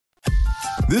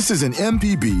This is an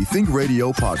MPB Think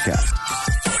Radio podcast.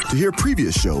 To hear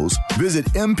previous shows, visit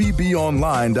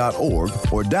mpbonline.org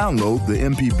or download the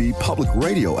MPB Public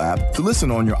Radio app to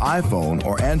listen on your iPhone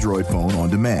or Android phone on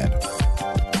demand.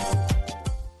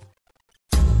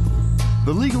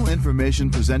 The legal information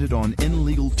presented on In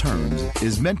Legal Terms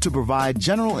is meant to provide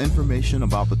general information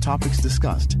about the topics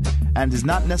discussed and is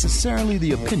not necessarily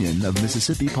the opinion of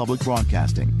Mississippi Public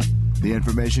Broadcasting. The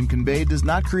information conveyed does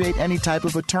not create any type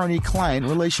of attorney-client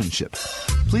relationship.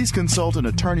 Please consult an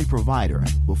attorney provider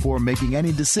before making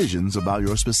any decisions about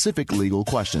your specific legal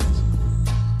questions.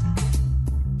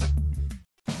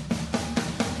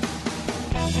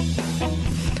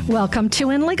 Welcome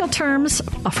to In Legal Terms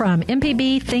from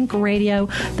MPB Think Radio,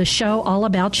 the show all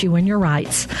about you and your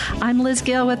rights. I'm Liz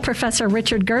Gill with Professor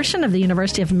Richard Gershon of the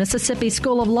University of Mississippi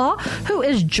School of Law, who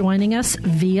is joining us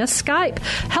via Skype.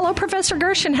 Hello, Professor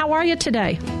Gershon. How are you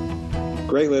today?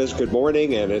 Great, Liz. Good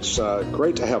morning, and it's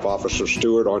great to have Officer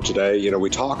Stewart on today. You know, we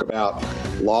talk about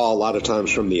law a lot of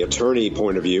times from the attorney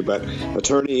point of view, but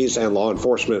attorneys and law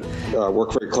enforcement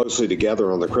work very closely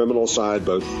together on the criminal side.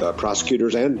 Both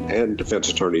prosecutors and defense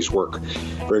attorneys work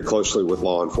very closely with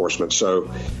law enforcement. So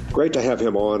great to have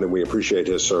him on, and we appreciate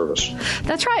his service.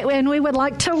 That's right, and we would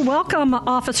like to welcome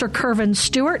Officer Kervin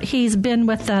Stewart. He's been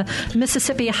with the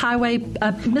Mississippi Highway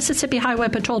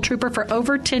Patrol Trooper for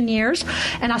over 10 years,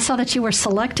 and I saw that you were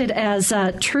selected as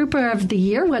Trooper of the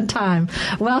Year one time.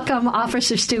 Welcome,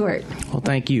 Officer Stewart. Well,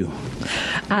 thank you.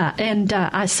 And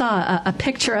I saw a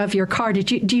picture of your car.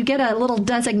 Do you get a little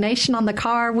designation on the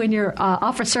car when you're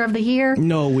Officer of the Year?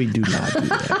 No, we do not do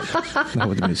that. Not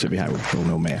with the Mississippi Highway Patrol,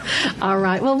 no, ma'am. All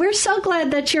right. Well, we're so glad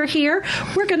that you're here.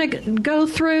 We're going to go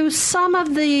through some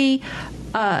of the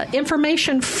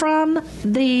information from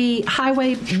the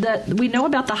highway that we know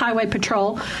about the Highway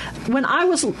Patrol. When I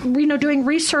was, doing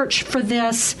research for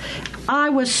this, I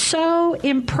was so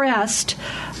impressed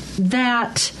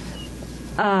that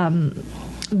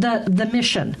the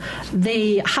mission,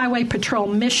 the Highway Patrol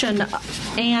mission,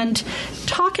 and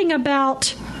talking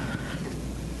about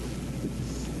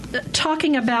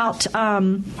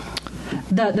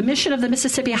the mission of the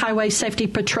Mississippi Highway Safety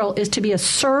Patrol is to be a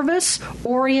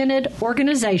service-oriented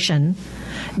organization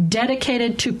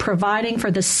dedicated to providing for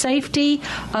the safety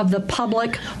of the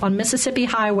public on Mississippi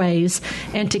highways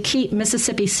and to keep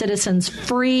Mississippi citizens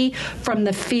free from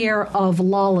the fear of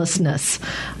lawlessness.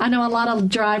 I know a lot of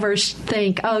drivers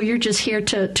think, oh, you're just here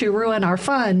to ruin our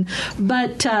fun,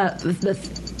 but the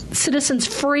citizens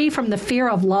free from the fear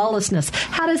of lawlessness.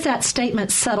 How does that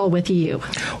statement settle with you?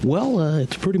 Well,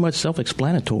 it's pretty much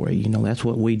self-explanatory. That's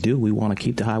what we do. We want to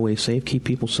keep the highway safe, keep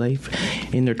people safe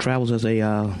in their travels as they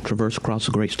traverse across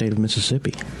the great state of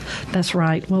Mississippi. That's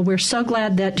right. Well, we're so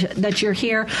glad that you're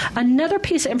here. Another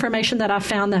piece of information that I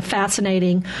found that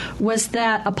fascinating was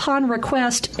that upon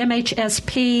request,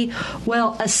 MHSP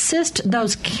will assist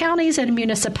those counties and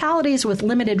municipalities with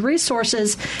limited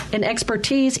resources and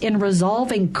expertise in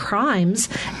resolving crimes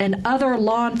and other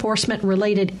law enforcement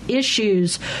related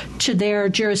issues to their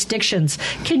jurisdictions.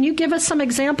 Can you give us some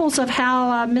examples of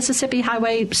how Mississippi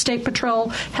Highway State Patrol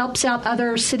helps out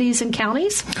other cities and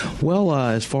counties? Well,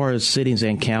 as far as cities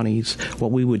and counties,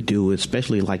 what we would do,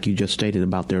 especially like you just stated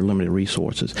about their limited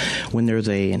resources, when there's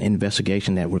an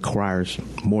investigation that requires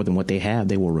more than what they have,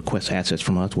 they will request assets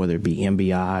from us, whether it be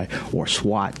MBI or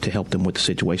SWAT, to help them with the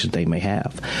situations they may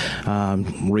have.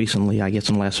 Recently, I guess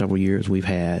in the last several years, we've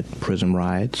had prison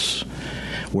riots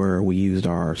where we used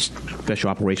our Special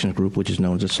Operations Group, which is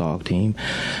known as the SOG team.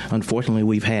 Unfortunately,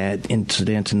 we've had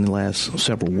incidents in the last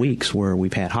several weeks where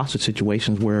we've had hostage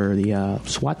situations where the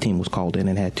SWAT team was called in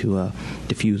and had to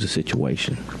defuse the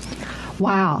situation.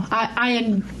 Wow. I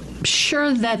am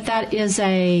sure that is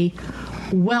a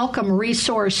welcome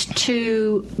resource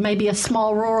to maybe a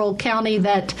small rural county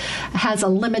that has a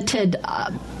limited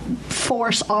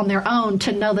force on their own,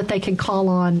 to know that they can call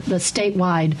on the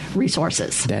statewide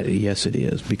resources. Yes, it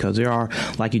is, because there are,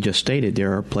 like you just stated,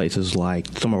 there are places like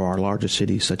some of our larger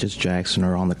cities, such as Jackson,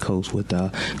 or on the coast with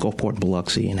Gulfport,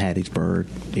 Biloxi, and Hattiesburg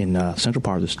in the central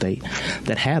part of the state,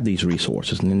 that have these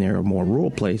resources. And then there are more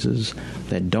rural places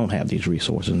that don't have these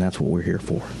resources, and that's what we're here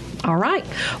for. All right.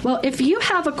 Well, if you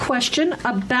have a question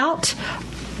about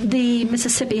the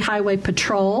Mississippi Highway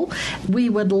Patrol, we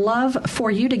would love for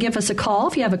you to give us a call.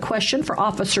 If you have a question for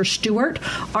Officer Stewart,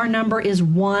 our number is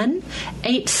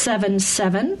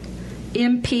 1-877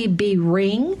 MPB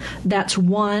Ring. That's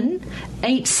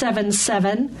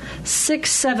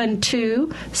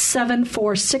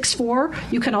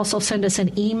 1-877-672-7464. You can also send us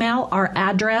an email. Our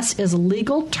address is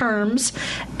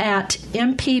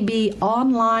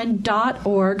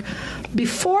legalterms@mpbonline.org.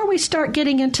 Before we start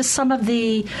getting into some of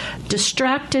the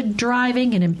distracted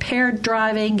driving and impaired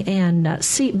driving and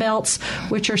seat belts,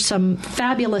 which are some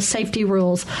fabulous safety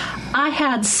rules, I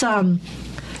had some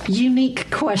unique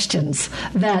questions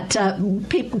that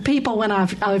people, when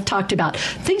I've talked about,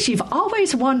 things you've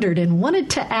always wondered and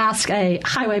wanted to ask a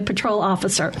highway patrol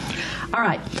officer. All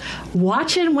right.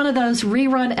 Watching one of those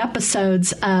rerun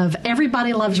episodes of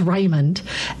Everybody Loves Raymond,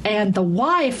 and the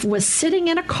wife was sitting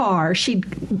in a car. She'd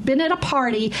been at a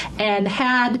party and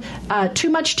had too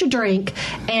much to drink,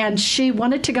 and she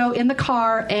wanted to go in the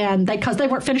car, and because they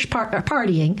weren't finished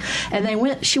partying,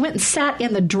 and she went and sat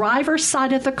in the driver's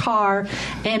side of the car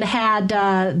and had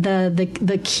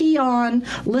the key on,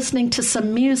 listening to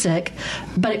some music,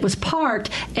 but it was parked,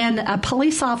 and a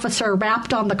police officer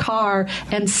rapped on the car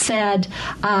and said,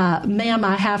 "Ma'am,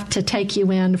 I have to take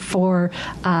you in for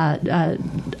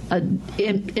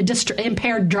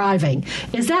impaired driving."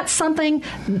 Is that something?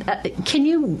 Can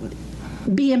you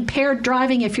be impaired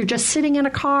driving if you're just sitting in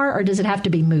a car, or does it have to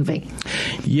be moving?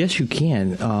 Yes, you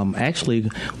can. Actually,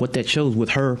 what that shows with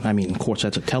her, I mean, of course,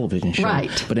 that's a television show.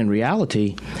 Right. But in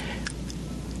reality,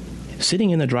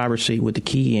 sitting in the driver's seat with the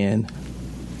key in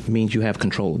means you have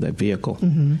control of that vehicle.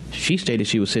 Mm-hmm. She stated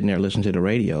she was sitting there listening to the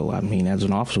radio. I mean, as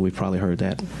an officer, we've probably heard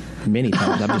that many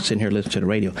times. I've been sitting here listening to the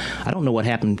radio. I don't know what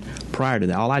happened prior to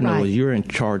that. All I know is you're in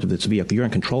charge of this vehicle. You're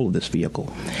in control of this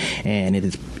vehicle. And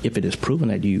if it is proven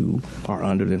that you are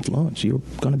under the influence, you're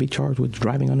going to be charged with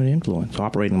driving under the influence,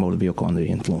 operating a motor vehicle under the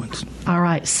influence. All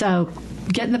right. So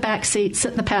get in the back seat,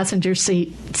 sit in the passenger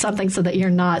seat, something so that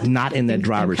you're not in that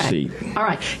driver's seat. All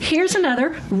right. Here's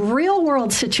another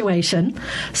real-world situation.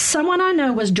 Someone I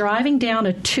know was driving down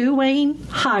a two-lane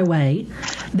highway.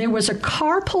 There was a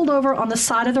car pulled over on the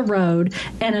side of the road,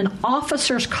 and an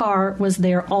officer's car was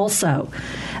there also.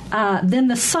 Then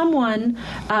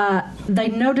they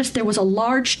noticed there was a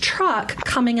large truck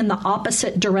coming in the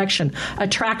opposite direction, a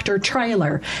tractor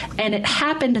trailer, and it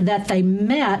happened that they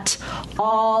met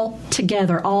all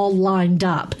together, all lined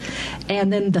up.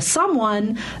 And then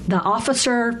the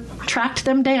officer tracked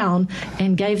them down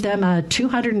and gave them a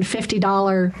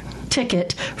 $250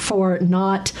 ticket for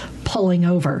not pulling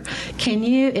over.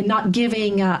 And not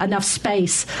giving enough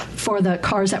space for the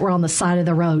cars that were on the side of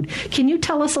the road. Can you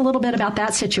tell us a little bit about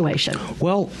that situation?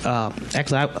 Well,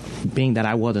 actually, being that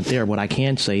I wasn't there, what I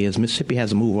can say is Mississippi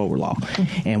has a move-over law.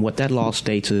 Mm-hmm. And what that law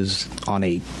states is on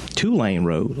a two-lane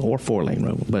road or four-lane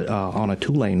road, but on a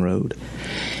two-lane road,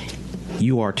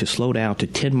 you are to slow down to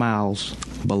 10 miles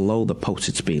below the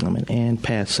posted speed limit and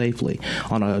pass safely.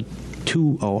 On a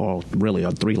two or really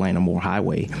a three-lane or more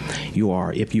highway,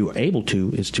 if you are able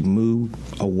to, is to move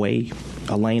a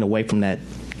lane away from that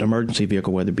emergency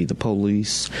vehicle, whether it be the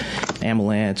police,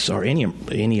 ambulance, or any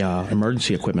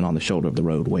emergency equipment on the shoulder of the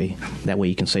roadway. That way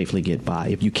you can safely get by.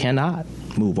 If you cannot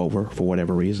move over for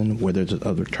whatever reason, where there's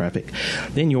other traffic,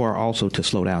 then you are also to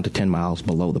slow down to 10 miles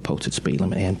below the posted speed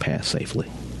limit and pass safely.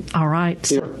 All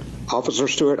right. Officer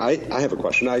Stewart, I have a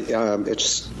question.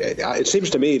 It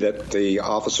seems to me that the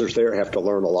officers there have to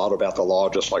learn a lot about the law,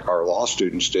 just like our law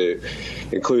students do,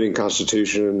 including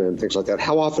Constitution and things like that.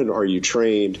 How often are you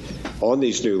trained on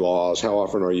these new laws? How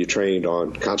often are you trained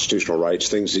on constitutional rights,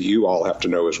 things that you all have to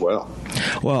know as well?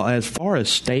 Well, as far as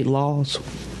state laws,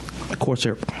 of course,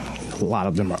 a lot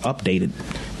of them are updated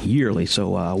yearly,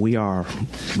 so we are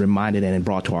reminded and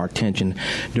brought to our attention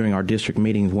during our district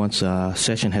meetings once a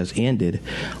session has ended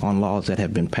on laws that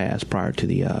have been passed prior to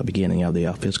the beginning of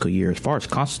the fiscal year. As far as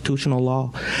constitutional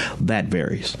law, that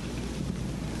varies.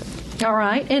 All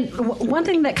right. And one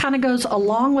thing that kind of goes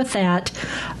along with that,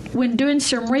 when doing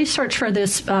some research for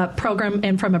this program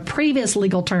and from a previous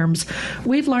legal terms,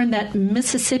 we've learned that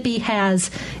Mississippi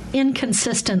has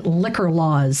inconsistent liquor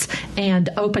laws and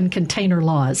open container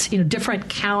laws. Different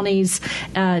counties,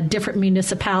 different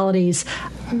municipalities.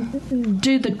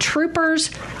 Do the troopers,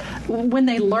 when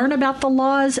they learn about the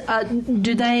laws, are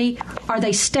they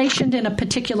stationed in a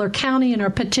particular county in a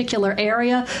particular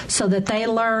area so that they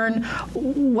learn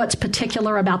what's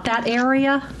particular about that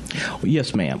area?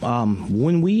 Yes, ma'am.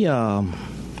 When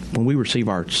we receive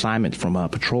our assignments from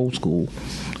patrol school,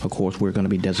 of course, we're going to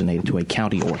be designated to a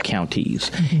county or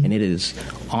counties, mm-hmm. and it is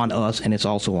on us, and it's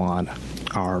also on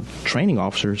our training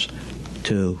officers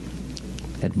to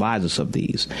advise us of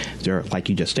these. There, like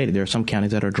you just stated, there are some counties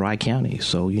that are dry counties.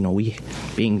 So,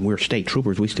 we're state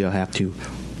troopers. We still have to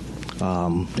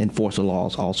enforce the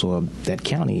laws also of that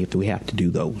county if we have to do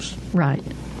those. Right.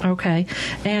 Okay.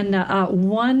 And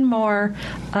one more.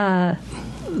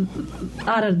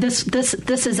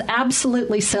 This is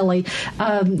absolutely silly.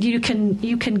 You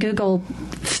can Google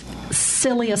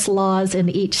silliest laws in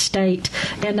each state.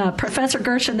 And Professor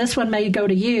Gershon, this one may go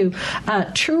to you.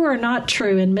 True or not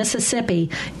true in Mississippi?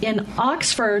 In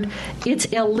Oxford, it's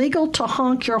illegal to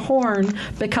honk your horn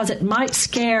because it might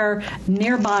scare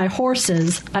nearby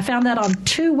horses. I found that on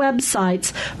 2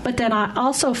 websites, but then I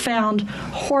also found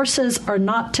horses are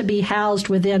not to be housed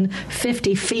within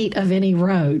 50 feet of any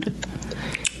road.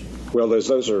 Well,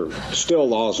 those are still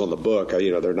laws on the book.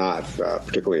 They're not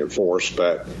particularly enforced,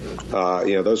 but,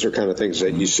 those are kind of things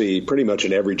that you see pretty much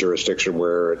in every jurisdiction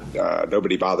where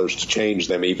nobody bothers to change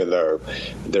them, even though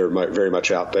they're very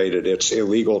much outdated. It's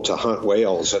illegal to hunt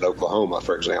whales in Oklahoma,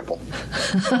 for example.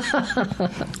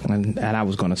 And I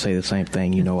was going to say the same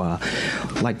thing.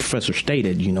 Like Professor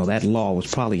stated, that law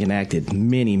was probably enacted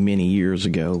many, many years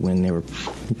ago when there were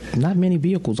not many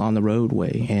vehicles on the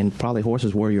roadway, and probably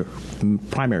horses were your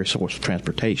primary source of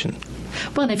transportation.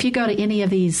 Well, and if you go to any of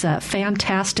these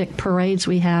fantastic parades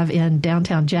we have in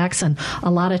downtown Jackson,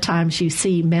 a lot of times you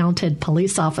see mounted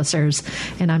police officers,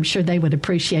 and I'm sure they would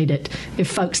appreciate it if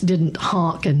folks didn't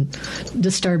honk and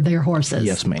disturb their horses.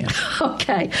 Yes, ma'am.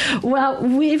 Okay. Well,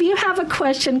 if you have a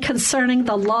question concerning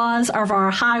the laws of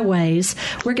our highways,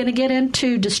 we're going to get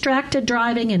into distracted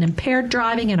driving and impaired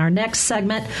driving in our next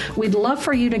segment. We'd love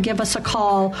for you to give us a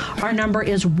call. Our number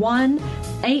is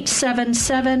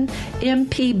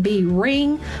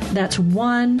 1-877-MPB-RING. That's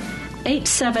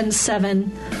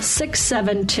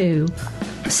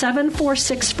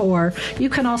 1-877-672-7464. You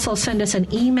can also send us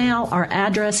an email. Our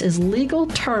address is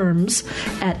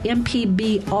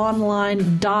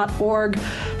legalterms@mpbonline.org.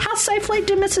 How safely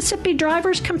do Mississippi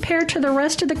drivers compare to the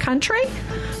rest of the country?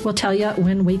 We'll tell you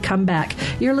when we come back.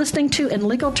 You're listening to In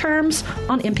Legal Terms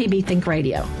on MPB Think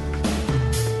Radio.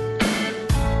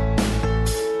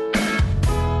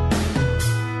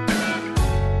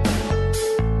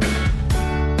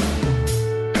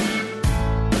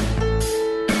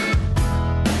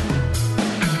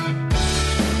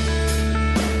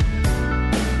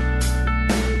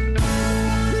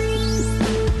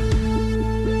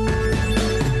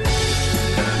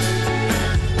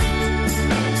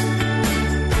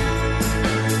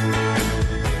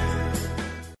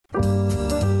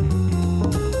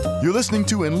 You're listening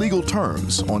to In Legal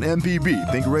Terms on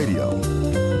MPB Think Radio.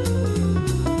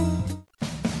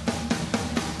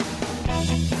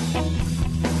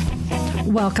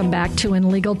 Welcome back to In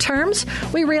Legal Terms.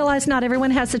 We realize not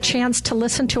everyone has a chance to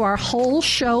listen to our whole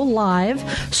show live.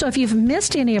 So if you've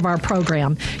missed any of our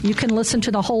program, you can listen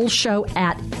to the whole show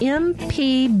at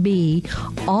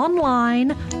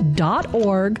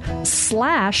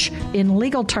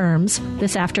mpbonline.org/inlegalterms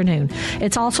this afternoon.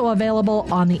 It's also available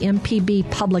on the MPB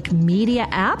Public Media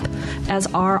app, as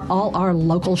are all our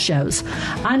local shows.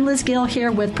 I'm Liz Gill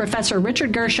here with Professor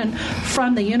Richard Gershon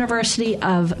from the University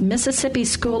of Mississippi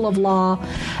School of Law.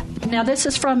 Now, this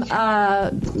is from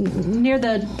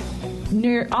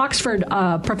near Oxford,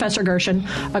 Professor Gershon.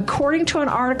 According to an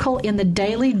article in the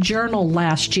Daily Journal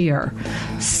last year,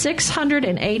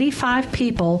 685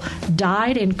 people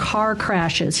died in car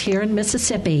crashes here in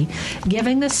Mississippi,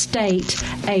 giving the state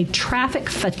a traffic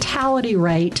fatality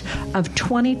rate of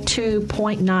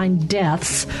 22.9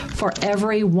 deaths for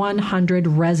every 100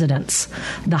 residents,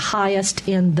 the highest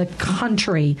in the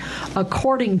country,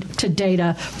 according to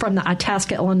data from the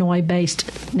Itasca,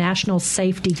 Illinois-based National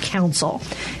Safety Council.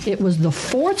 It was the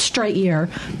 4th straight year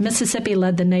Mississippi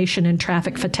led the nation in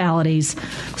traffic fatalities,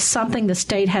 something the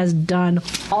state has done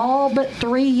all but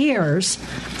 3 years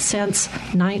since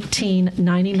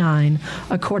 1999,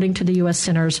 according to the U.S.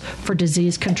 Centers for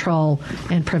Disease Control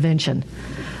and Prevention.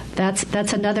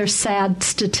 That's another sad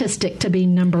statistic to be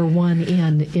number one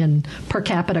in per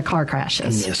capita car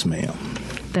crashes. Yes, ma'am.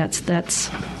 That's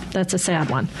a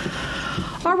sad one.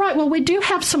 All right, well, we do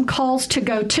have some calls to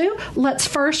go to. Let's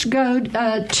first go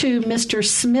to Mr.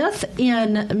 Smith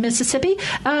in Mississippi.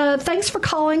 Thanks for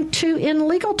calling to In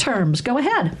Legal Terms. Go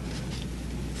ahead.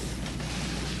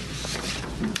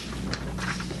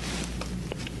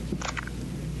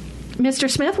 Mr.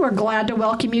 Smith, we're glad to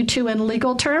welcome you to In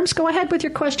Legal Terms. Go ahead with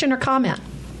your question or comment.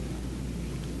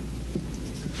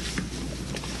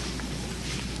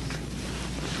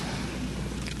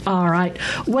 All right.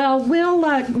 Well,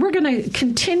 we're going to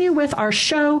continue with our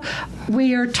show.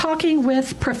 We are talking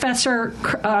with Professor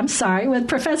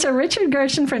Richard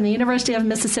Gershon from the University of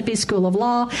Mississippi School of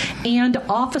Law and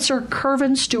Officer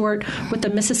Kervin Stewart with the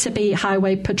Mississippi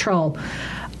Highway Patrol.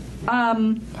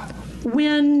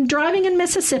 When driving in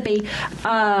Mississippi,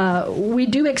 we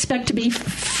do expect to be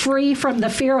free from the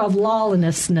fear of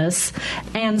lawlessness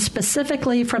and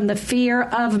specifically from the fear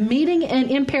of meeting an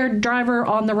impaired driver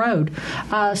on the road.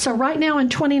 So right now in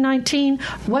 2019,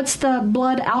 what's the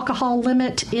blood alcohol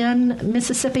limit in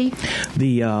Mississippi?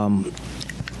 The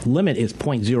limit is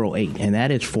 0.08, and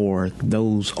that is for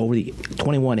those over the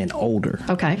 21 and older.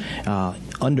 Okay.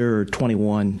 Under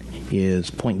 21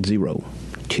 is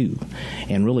 0.02.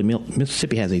 And really,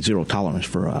 Mississippi has a zero tolerance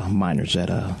for minors that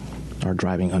are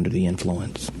driving under the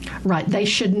influence. Right. They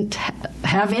shouldn't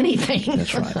have anything.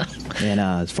 That's right. And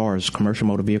as far as commercial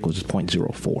motor vehicles, it's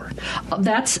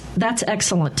 0.04. That's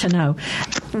excellent to know.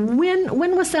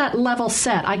 When was that level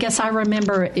set? I guess I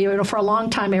remember for a long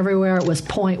time everywhere it was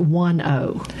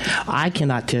 0.10. I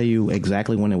cannot tell you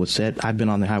exactly when it was set. I've been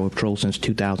on the Highway Patrol since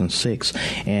 2006,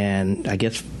 and I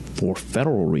guess for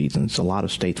federal reasons, a lot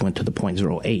of states went to the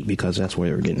 0.08 because that's where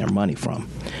they were getting their money from.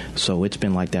 So it's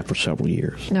been like that for several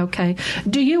years. Okay.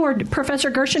 Do you, or Professor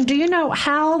Gershon, do you know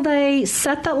how they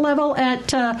set that level at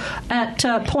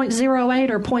 0.08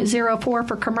 or 0.04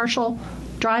 for commercial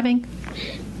driving?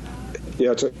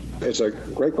 Yeah, it's a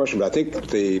great question, but I think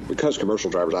because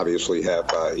commercial drivers obviously have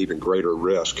even greater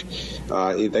risk,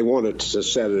 they wanted to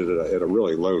set it at a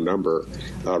really low number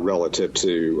relative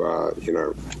to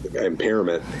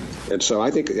impairment, and so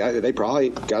I think they probably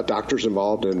got doctors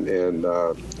involved and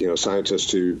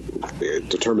scientists to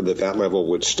determine that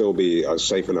level would still be a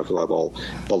safe enough level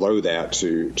below that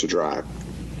to drive.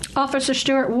 Officer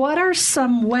Stewart, what are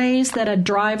some ways that a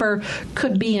driver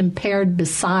could be impaired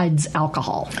besides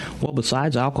alcohol? Well,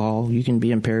 besides alcohol, you can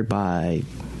be impaired by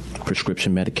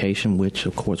prescription medication, which,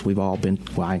 of course, we've all been,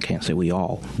 well, I can't say we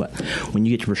all, but when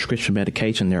you get your prescription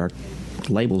medication, there are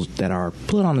labels that are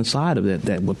put on the side of it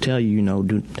that will tell you,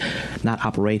 do not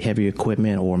operate heavy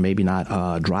equipment or maybe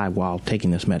not drive while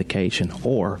taking this medication,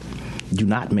 or do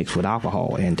not mix with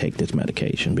alcohol and take this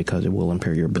medication because it will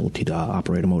impair your ability to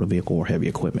operate a motor vehicle or heavy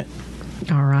equipment.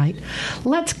 All right.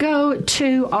 Let's go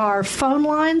to our phone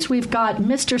lines. We've got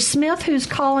Mr. Smith who's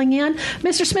calling in.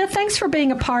 Mr. Smith, thanks for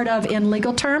being a part of In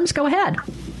Legal Terms. Go ahead.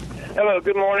 Hello,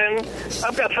 good morning.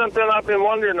 I've got something I've been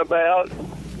wondering about.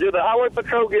 Do the Highway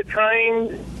Patrol get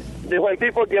trained? When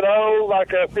people get old, like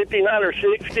 59 or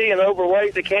 60 and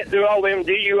overweight, they can't do all them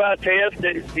DUI tests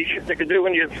that they could do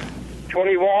when you're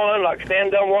 21, like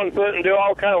stand on one foot and do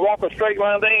all kind of walk a straight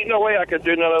line. There ain't no way I could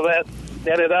do none of that.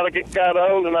 That I got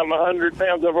old and I'm 100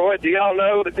 pounds overweight. Do y'all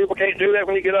know that people can't do that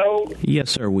when you get old?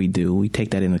 Yes, sir, we do. We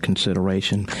take that into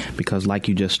consideration because, like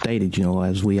you just stated,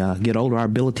 as we get older, our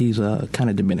abilities kind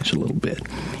of diminish a little bit.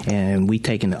 And we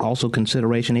take into also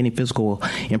consideration any physical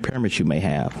impairments you may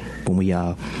have when we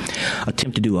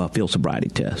attempt to do a field sobriety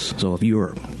test. So if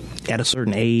you're at a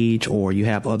certain age or you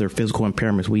have other physical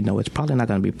impairments, we know it's probably not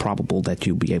going to be probable that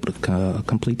you'll be able to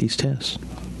complete these tests.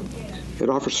 And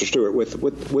Officer Stewart, with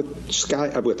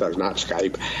Skype, not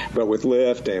Skype, but with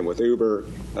Lyft and with Uber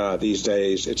these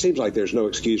days, it seems like there's no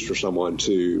excuse for someone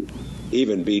to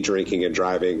even be drinking and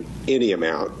driving any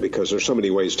amount because there's so many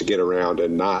ways to get around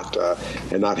and not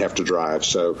have to drive.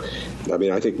 So,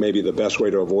 I think maybe the best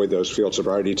way to avoid those field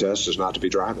sobriety tests is not to be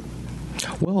driving.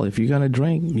 Well, if you're going to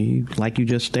drink, like you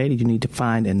just stated, you need to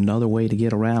find another way to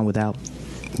get around without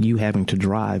you having to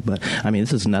drive. But,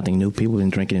 this is nothing new. People have been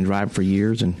drinking and driving for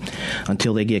years, and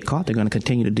until they get caught, they're going to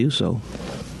continue to do so.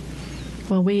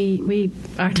 Well, we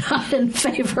are not in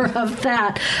favor of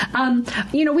that.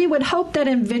 We would hope that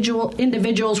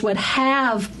individuals would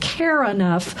have care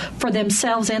enough for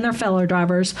themselves and their fellow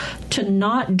drivers to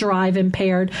not drive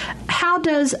impaired. How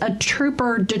does a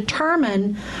trooper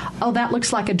determine, that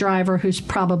looks like a driver who's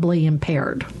probably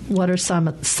impaired? What are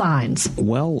some signs?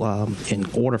 Well, in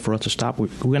order for us to stop, we're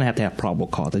going to have probable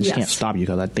cause. I just can't stop you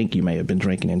because I think you may have been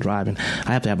drinking and driving.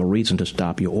 I have to have a reason to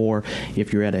stop you. Or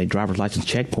if you're at a driver's license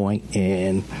checkpoint and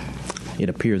it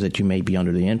appears that you may be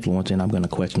under the influence, and I'm going to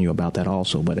question you about that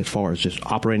also. But as far as just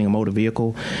operating a motor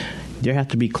vehicle, there have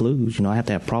to be clues. I have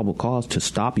to have probable cause to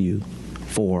stop you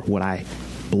for what I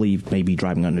believe may be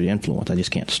driving under the influence. I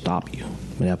just can't stop you.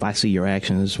 But if I see your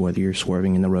actions, whether you're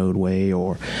swerving in the roadway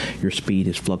or your speed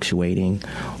is fluctuating,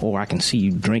 or I can see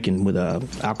you drinking with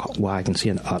I can see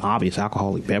an obvious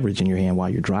alcoholic beverage in your hand while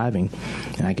you're driving,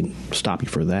 and I can stop you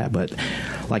for that. But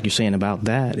like you're saying about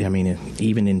that,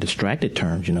 even in distracted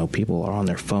terms, people are on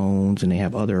their phones and they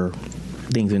have other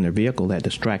things in their vehicle that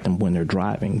distract them when they're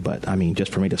driving. But,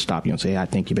 just for me to stop you and say, I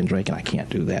think you've been drinking, I can't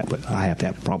do that. But I have to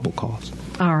have probable cause.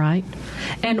 All right.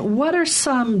 And what are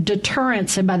some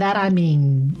deterrents, and by that I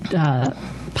mean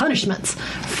punishments,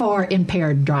 for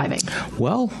impaired driving?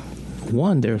 Well,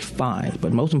 one, there's fines,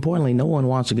 but most importantly, no one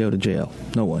wants to go to jail.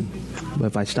 No one. But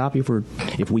if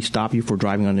we stop you for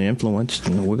driving under influence,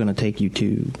 we're going to take you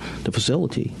to the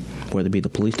facility, whether it be the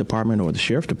police department or the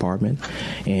sheriff's department,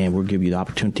 and we'll give you the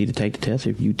opportunity to take the test.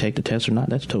 If you take the test or not,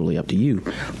 that's totally up to you.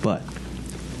 But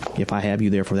if I have you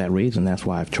there for that reason, that's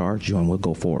why I've charged you, and we'll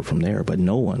go forward from there. But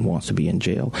no one wants to be in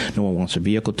jail. No one wants their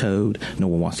vehicle towed. No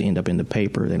one wants to end up in the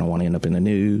paper. They don't want to end up in the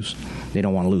news. They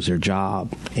don't want to lose their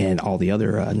job and all the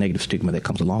other negative stigma that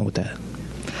comes along with that.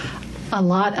 A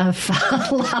lot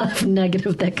of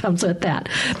negative that comes with that.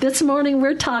 This morning,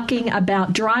 we're talking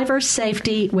about driver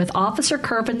safety with Officer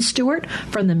Kervin Stewart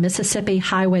from the Mississippi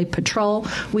Highway Patrol.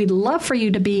 We'd love for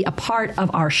you to be a part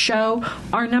of our show.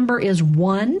 Our number is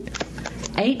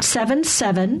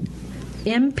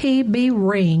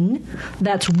 1-877-MPB-RING.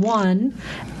 That's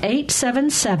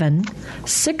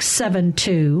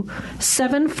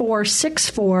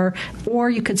 1-877-672-7464. Or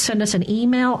you could send us an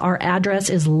email. Our address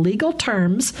is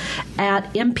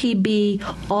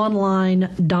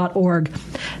legalterms@mpbonline.org.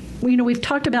 We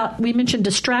mentioned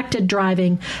distracted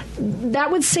driving.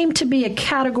 That would seem to be a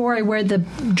category where the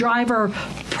driver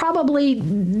probably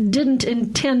didn't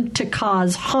intend to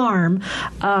cause harm.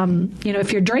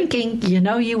 If you're drinking,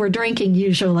 you were drinking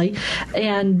usually.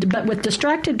 But with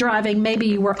distracted driving, maybe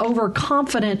you were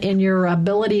overconfident in your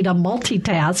ability to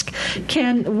multitask.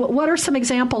 What are some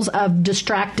examples of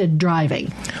distracted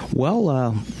driving?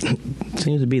 Well,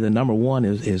 seems to be the number one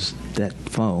is that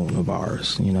phone of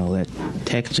ours, that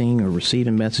texting or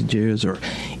receiving messages or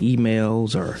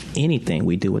emails or anything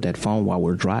we do with that phone while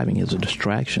we're driving is a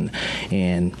distraction.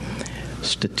 And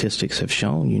statistics have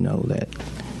shown, that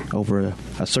over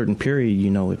a certain period,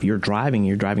 if you're driving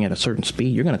at a certain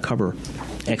speed, you're going to cover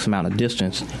X amount of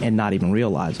distance and not even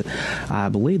realize it. I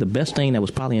believe the best thing that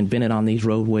was probably invented on these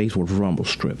roadways was rumble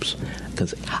strips,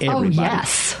 because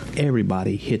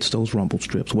everybody hits those rumble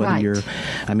strips. Whether you're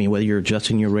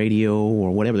adjusting your radio or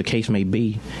whatever the case may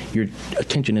be, your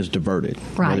attention is diverted.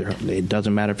 Right. It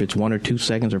doesn't matter if it's 1 or 2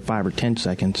 seconds or 5 or 10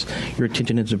 seconds. Your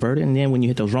attention is diverted, and then when you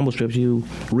hit those rumble strips, you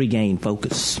regain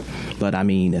focus. But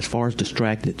as far as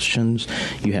distractions,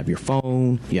 you have your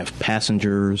phone, you have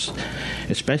passengers,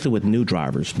 especially with new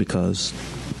drivers, because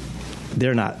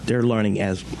they're learning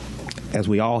as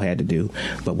we all had to do.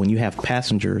 But when you have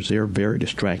passengers, they're very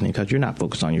distracting because you're not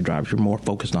focused on your drivers. You're more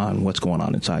focused on what's going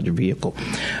on inside your vehicle.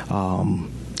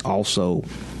 Also,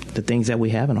 the things that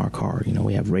we have in our car,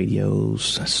 we have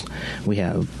radios, we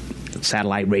have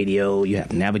satellite radio, you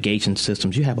have navigation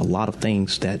systems, you have a lot of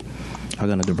things that are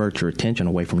going to divert your attention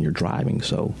away from your driving.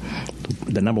 So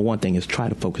the number one thing is try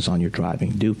to focus on your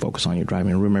driving. Do focus on your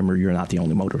driving. And remember, you're not the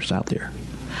only motorist out there.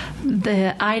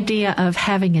 The idea of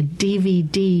having a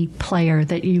DVD player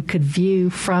that you could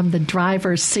view from the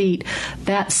driver's seat,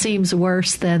 that seems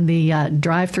worse than the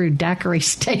drive-through daiquiri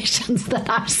stations that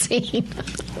I've seen.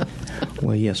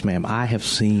 Well, yes, ma'am. I have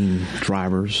seen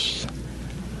drivers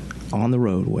on the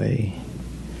roadway,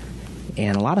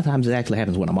 and a lot of times it actually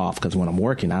happens when I'm off, because when I'm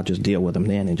working, I'll just deal with them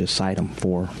then and just cite them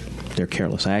for their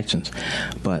careless actions.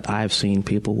 But I've seen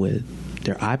people with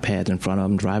their iPads in front of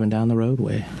them driving down the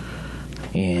roadway.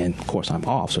 And, of course, I'm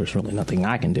off, so there's really nothing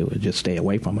I can do. It's just stay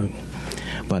away from them.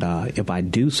 But if I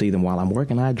do see them while I'm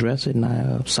working, I address it and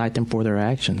I cite them for their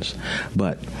actions.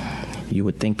 But you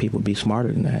would think people would be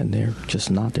smarter than that, and they're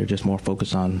just not. They're just more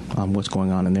focused on what's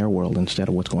going on in their world instead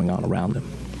of what's going on around them.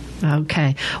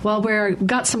 Okay. Well, we've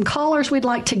got some callers we'd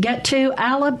like to get to.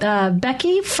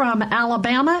 Becky from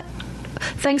Alabama,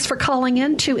 thanks for calling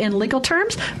in Legal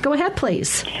Terms. Go ahead,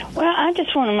 please. Well, I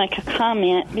just want to make a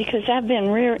comment because I've been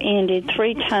rear-ended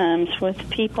 3 times with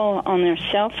people on their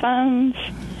cell phones,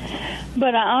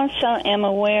 but I also am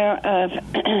aware of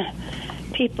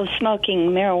people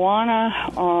smoking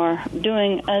marijuana or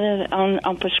doing other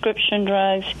on prescription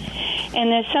drugs.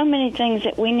 And there's so many things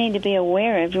that we need to be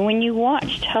aware of. And when you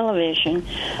watch television,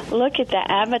 look at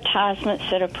the advertisements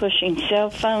that are pushing cell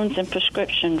phones and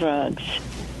prescription drugs.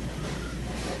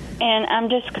 And I'm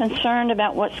just concerned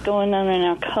about what's going on in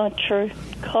our culture.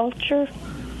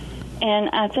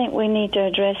 And I think we need to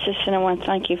address this, and I want to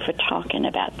thank you for talking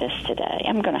about this today.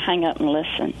 I'm going to hang up and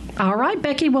listen. All right,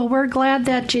 Becky. Well, we're glad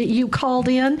that you called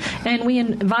in, and we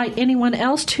invite anyone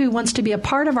else who wants to be a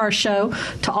part of our show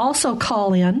to also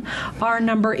call in. Our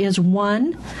number is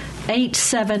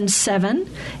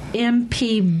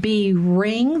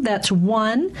 1-877-MPB-RING. That's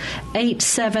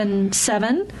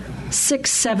 1-877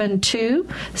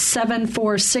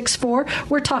 888-672-7464.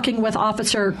 We're talking with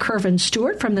Officer Kervin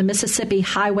Stewart from the Mississippi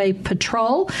Highway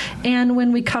Patrol. And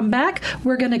when we come back,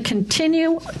 we're going to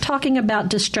continue talking about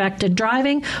distracted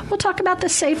driving. We'll talk about the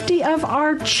safety of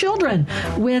our children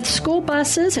with school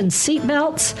buses and seat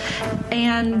belts.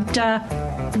 And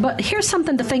but here's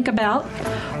something to think about.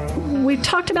 We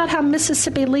talked about how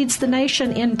Mississippi leads the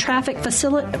nation in traffic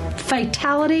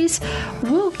fatalities.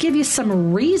 We'll give you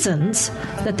some reasons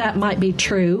that might be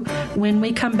true when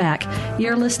we come back.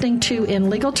 You're listening to In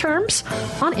Legal Terms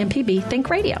on MPB Think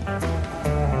Radio.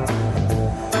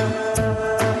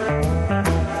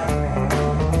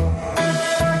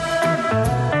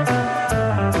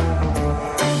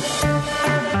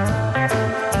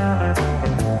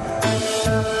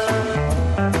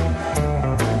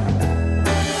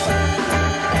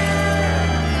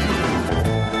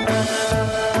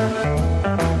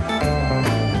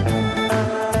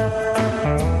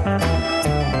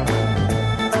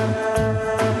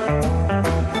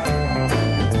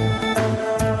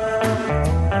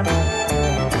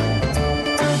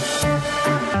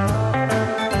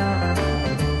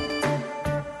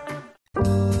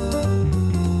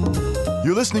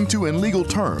 You're listening to In Legal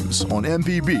Terms on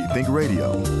MPB Think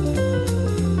Radio.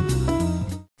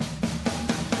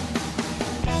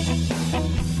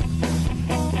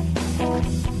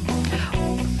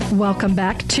 Welcome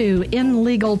back to In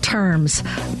Legal Terms.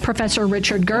 Professor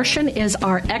Richard Gershon is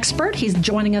our expert. He's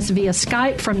joining us via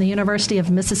Skype from the University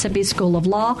of Mississippi School of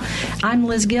Law. I'm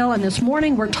Liz Gill, and this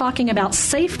morning we're talking about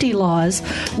safety laws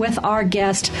with our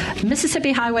guest,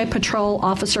 Mississippi Highway Patrol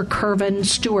Officer Kervin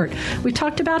Stewart. We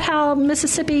talked about how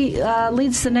Mississippi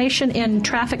leads the nation in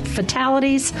traffic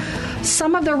fatalities.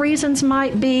 Some of the reasons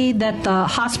might be that the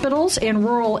hospitals in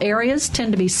rural areas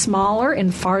tend to be smaller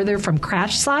and farther from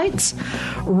crash sites.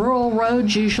 Rural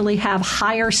roads usually have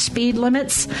higher speed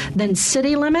limits than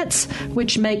city limits,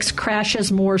 which makes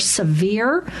crashes more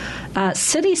severe.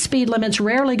 City speed limits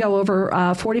rarely go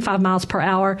over 45 miles per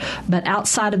hour, but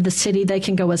outside of the city, they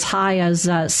can go as high as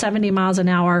 70 miles an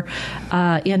hour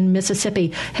in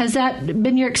Mississippi. Has that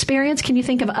been your experience? Can you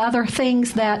think of other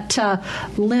things that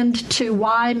lend to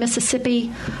why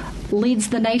Mississippi leads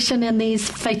the nation in these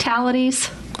fatalities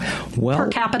per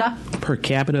capita? Per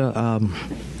capita,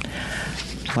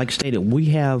 like stated, we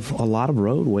have a lot of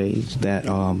roadways that,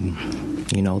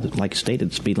 like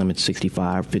stated, speed limit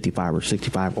 65, 55, or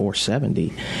 65, or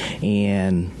 70.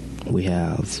 And we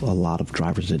have a lot of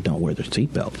drivers that don't wear their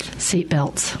seatbelts.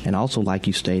 Seatbelts. And also, like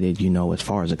you stated, as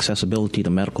far as accessibility to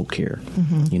medical care,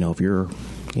 if you're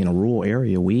in a rural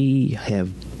area,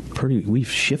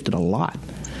 we've shifted a lot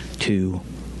to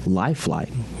life flight.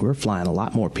 We're flying a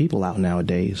lot more people out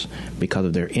nowadays because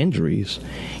of their injuries,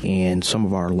 and some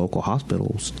of our local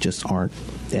hospitals just aren't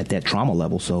at that trauma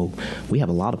level. So we have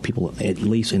a lot of people, at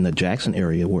least in the Jackson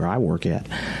area where I work at,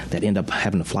 that end up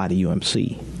having to fly to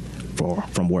UMC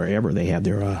from wherever they have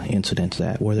their incidents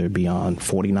at, whether it be on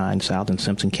 49 South in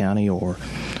Simpson County or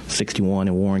 61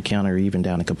 in Warren County or even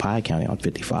down in Copiah County on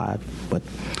 55. But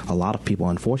a lot of people,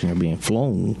 unfortunately, are being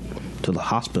flown to the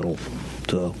hospital,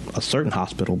 to a certain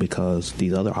hospital, because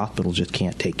these other hospitals just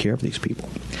can't take care of these people.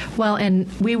 Well, and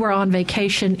we were on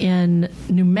vacation in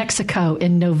New Mexico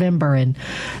in November, and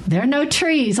there are no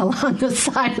trees along the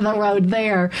side of the road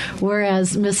there,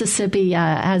 whereas Mississippi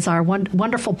has our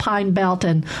wonderful pine belt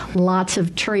and lots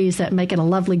of trees that make it a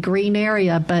lovely green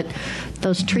area, but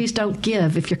those trees don't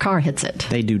give if your car hits it.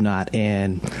 They do not,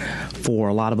 and for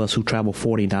a lot of us who travel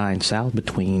 49 South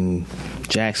between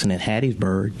Jackson and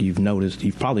Hattiesburg,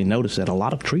 you've probably noticed that a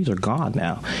lot of trees are gone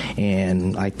now,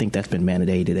 and I think that's been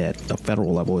mandated at the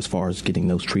federal level as far as getting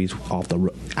those trees out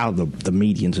of the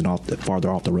medians and farther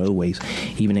off the roadways.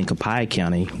 Even in Copiah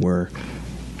County, where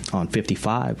on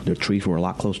 55, the trees were a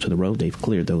lot closer to the road, they've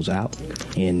cleared those out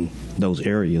in those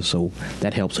areas, so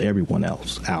that helps everyone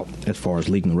else out as far as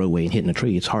leaving the roadway and hitting a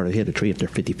tree. It's hard to hit a tree if they're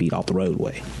 50 feet off the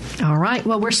roadway. All right.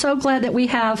 Well, we're so glad that we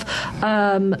have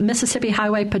Mississippi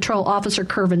Highway Patrol Officer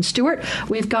Kervin Stewart.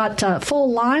 We've got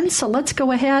full lines, so let's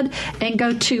go ahead and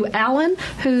go to Alan,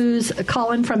 who's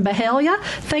calling from Byhalia.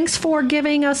 Thanks for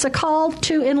giving us a call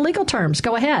to In Legal Terms.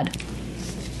 Go ahead.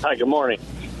 Hi, good morning.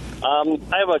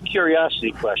 I have a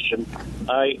curiosity question.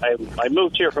 I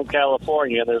moved here from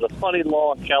California. There's a funny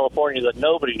law in California that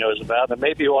nobody knows about, and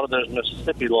maybe one of those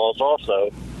Mississippi laws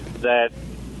also, that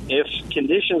if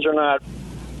conditions are not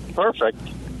perfect,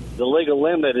 the legal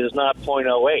limit is not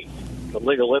 .08. The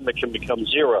legal limit can become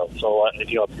 0. So, if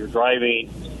you're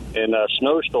driving in a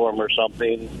snowstorm or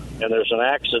something and there's an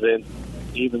accident,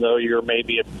 even though you're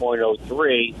maybe at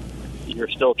 .03, you're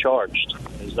still charged.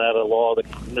 Is that a law that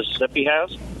Mississippi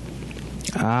has?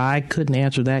 I couldn't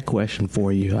answer that question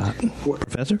for you,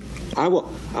 Professor.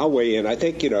 I'll weigh in. I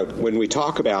think, when we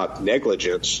talk about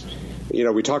negligence,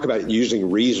 we talk about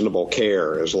using reasonable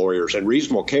care as lawyers, and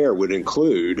reasonable care would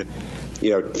include,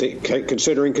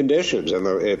 considering conditions. And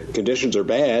if conditions are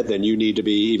bad, then you need to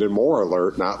be even more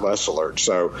alert, not less alert.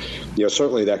 So,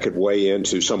 certainly that could weigh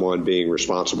into someone being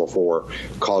responsible for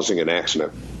causing an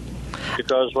accident.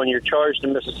 Because when you're charged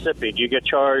in Mississippi, you get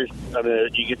charged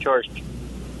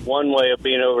one way of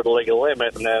being over the legal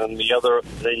limit, and then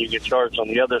then you get charged on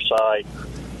the other side,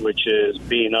 which is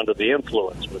being under the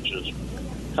influence, which is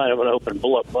kind of an open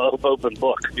book,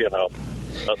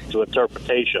 to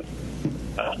interpretation.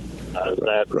 Is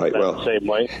that right? The same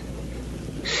way?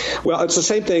 Well, it's the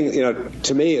same thing.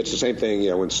 To me, it's the same thing.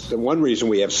 One reason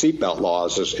we have seatbelt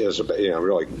laws is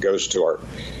really goes to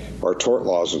our tort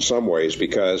laws in some ways,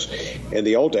 because in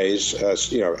the old days,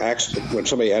 when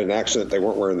somebody had an accident, they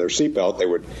weren't wearing their seatbelt, they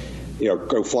would,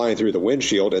 go flying through the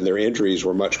windshield, and their injuries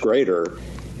were much greater.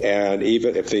 And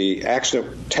even if the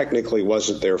accident technically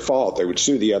wasn't their fault, they would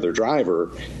sue the other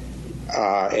driver,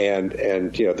 and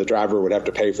the driver would have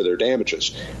to pay for their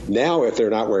damages. Now, if they're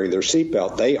not wearing their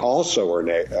seatbelt, they also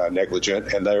are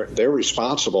negligent, and they're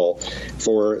responsible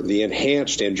for the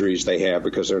enhanced injuries they have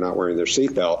because they're not wearing their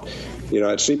seatbelt.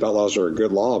 Seatbelt laws are a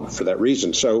good law for that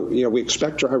reason. So, we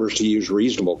expect drivers to use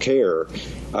reasonable care.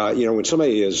 When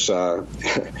somebody is out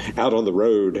on the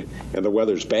road and the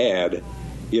weather's bad,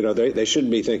 they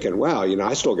shouldn't be thinking, wow,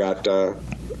 I still got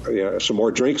some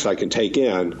more drinks I can take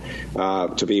in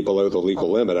to be below the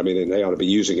legal limit. I mean, they ought to be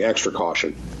using extra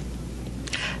caution.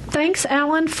 Thanks,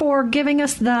 Alan, for giving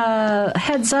us the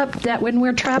heads up that when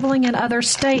we're traveling in other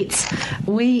states,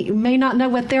 we may not know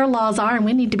what their laws are, and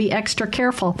we need to be extra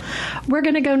careful. We're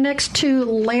going to go next to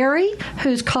Larry,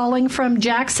 who's calling from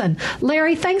Jackson.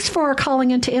 Larry, thanks for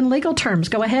calling into In Legal Terms.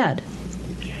 Go ahead.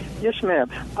 Yes,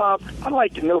 ma'am. I'd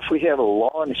like to know if we have a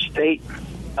law in the state,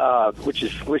 which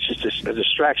is just a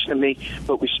distraction to me,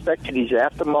 but respect to these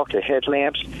aftermarket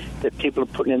headlamps that people are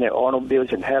putting in their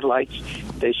automobiles and headlights.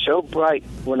 They're so bright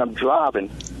when I'm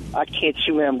driving, I can't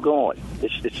see where I'm going.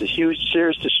 It's a huge,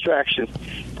 serious distraction.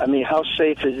 I mean, how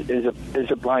safe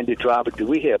is a blinded driver? Do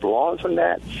we have laws on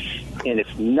that? And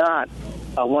if not,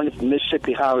 I wonder if the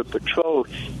Mississippi Highway Patrol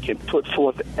can put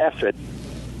forth effort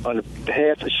on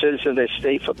behalf of citizens of their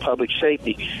state for public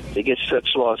safety to get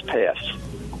such laws passed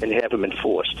and have them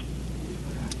enforced.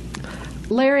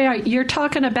 Larry, you're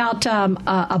talking about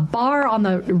a bar on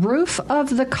the roof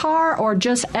of the car, or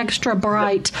just extra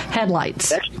bright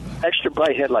headlights? Extra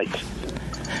bright headlights.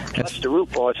 Plus the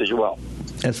roof bars as well.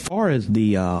 As far as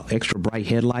the extra bright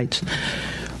headlights,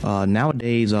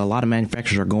 nowadays a lot of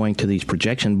manufacturers are going to these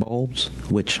projection bulbs,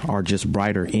 which are just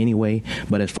brighter anyway.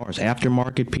 But as far as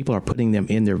aftermarket, people are putting them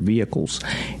in their vehicles,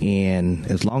 and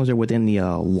as long as they're within the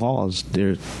laws,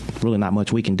 there's really not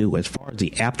much we can do. As far as the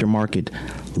aftermarket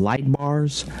light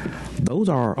bars, those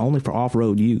are only for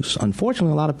off-road use.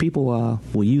 Unfortunately, a lot of people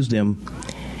will use them,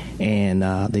 and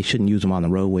they shouldn't use them on the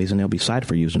roadways, and they'll be cited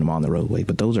for using them on the roadway.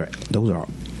 But those are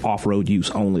off-road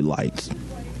use only lights.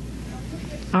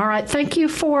 All right. Thank you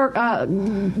for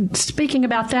speaking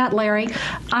about that, Larry.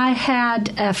 I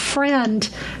had a friend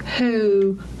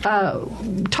who,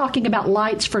 talking about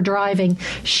lights for driving,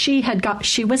 she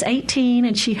was 18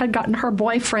 and she had gotten her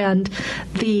boyfriend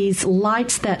these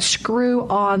lights that screw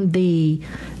on the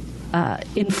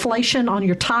inflation on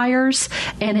your tires,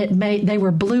 and they were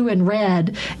blue and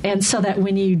red, and so that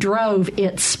when you drove,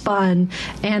 it spun.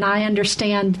 And I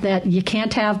understand that you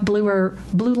can't have blue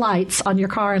lights on your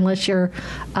car unless you're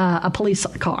a police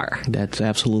car. That's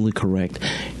absolutely correct.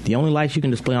 The only lights you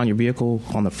can display on your vehicle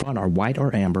on the front are white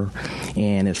or amber,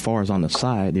 and as far as on the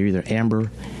side, they're either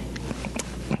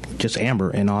just amber,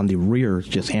 and on the rear,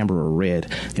 just amber or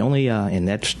red. The only, and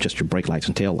that's just your brake lights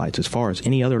and tail lights. As far as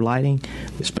any other lighting,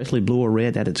 especially blue or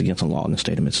red, that is against the law in the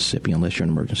state of Mississippi unless you're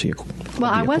an emergency vehicle.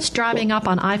 Well, I was driving up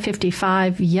on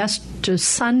I-55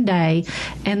 Sunday,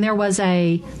 and there was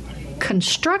a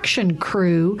construction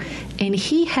crew, and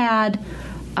he had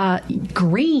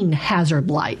green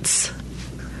hazard lights.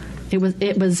 It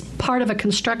was part of a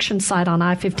construction site on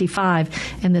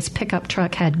I-55, and this pickup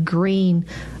truck had green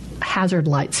hazard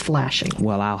lights flashing.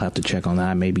 Well, I'll have to check on that.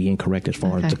 I may be incorrect as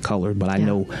far as the color, but I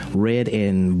know red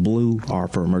and blue are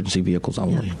for emergency vehicles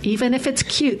only. Yeah. Even if it's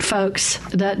cute, folks,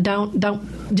 that don't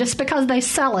just because they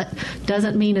sell it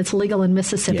doesn't mean it's legal in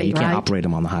Mississippi. Yeah, you can't operate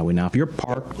them on the highway. Now, if you're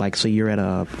parked, like say you're at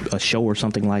a show or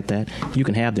something like that, you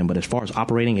can have them. But as far as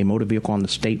operating a motor vehicle on the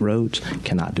state roads,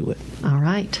 cannot do it. All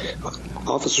right.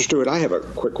 Officer Stewart, I have a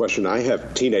quick question. I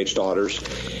have teenage daughters,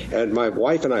 and my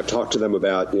wife and I have talked to them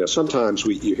about, sometimes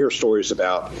you hear hear stories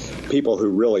about people who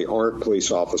really aren't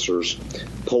police officers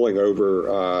pulling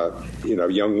over,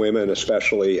 young women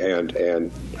especially,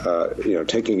 and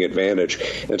taking advantage.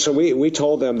 And so we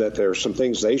told them that there are some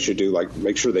things they should do, like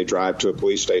make sure they drive to a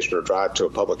police station or drive to a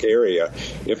public area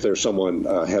if there's someone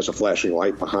has a flashing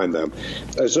light behind them.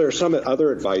 Is there some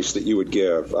other advice that you would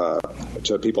give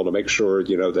to people to make sure,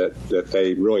 that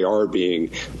they really are being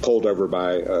pulled over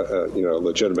by a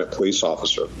legitimate police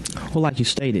officer? Well, like you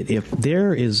stated, if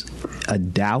there is a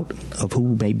doubt of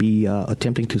who may be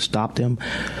attempting to stop them,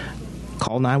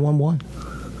 call 911,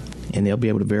 and they'll be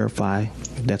able to verify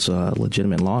that's a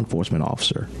legitimate law enforcement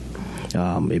officer.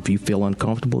 If you feel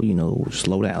uncomfortable,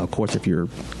 slow down. Of course, if you're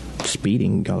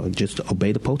speeding, just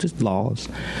obey the posted laws,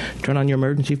 turn on your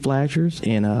emergency flashers,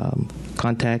 and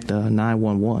contact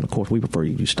 911. Of course, we prefer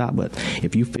you to stop, but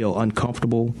if you feel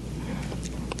uncomfortable,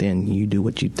 then you do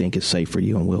what you think is safe for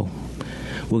you, and we'll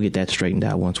get that straightened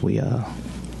out once we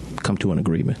come to an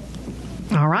agreement.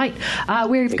 All right.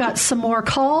 We've got some more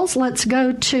calls. Let's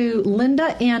go to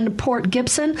Linda in Port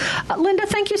Gibson. Linda,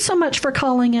 thank you so much for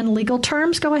calling in Legal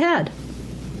Terms. Go ahead.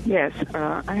 Yes,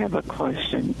 I have a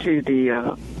question to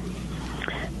the...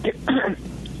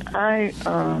 I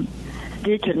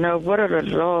need to know what are the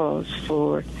laws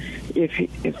for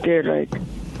if they're like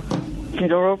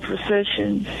funeral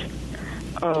processions.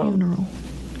 Funeral.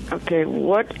 Okay,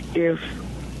 what if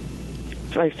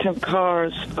like some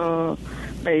cars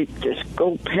may just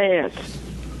go past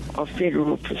a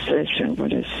funeral procession,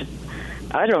 but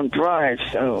I don't drive,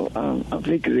 so I'm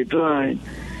legally blind,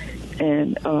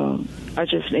 and I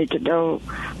just need to know,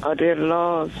 are there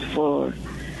laws for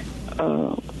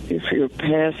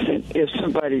if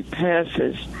somebody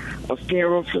passes a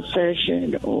funeral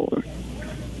procession or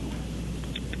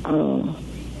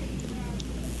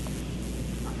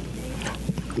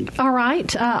all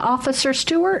right, Officer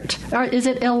Stewart, is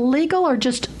it illegal or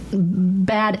just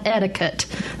bad etiquette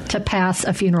to pass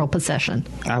a funeral procession?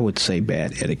 I would say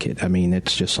bad etiquette. I mean,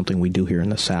 it's just something we do here in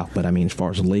the South. But I mean, as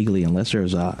far as legally, unless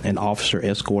there's an officer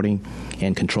escorting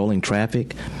and controlling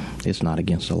traffic, it's not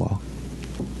against the law.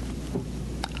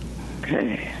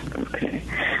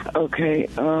 Okay.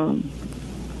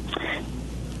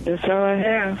 That's all I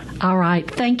have. All right.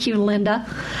 Thank you, Linda.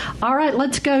 All right.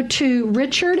 Let's go to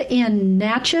Richard in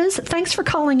Natchez. Thanks for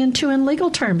calling into In Legal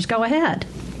Terms. Go ahead.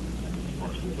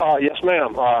 Yes,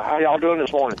 ma'am. How y'all doing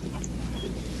this morning?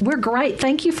 We're great.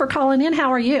 Thank you for calling in.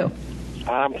 How are you?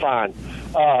 I'm fine.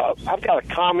 I've got a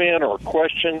comment or a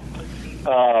question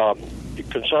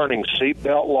concerning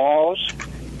seatbelt laws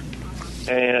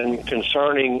and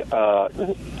concerning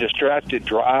distracted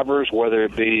drivers, whether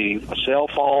it be a cell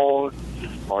phone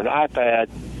or an iPad.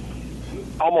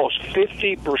 Almost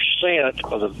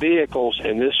 50% of the vehicles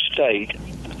in this state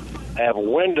have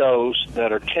windows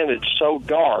that are tinted so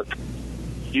dark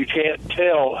you can't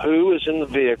tell who is in the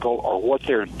vehicle or what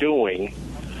they're doing.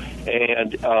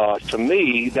 And to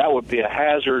me, that would be a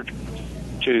hazard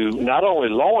to not only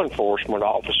law enforcement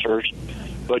officers,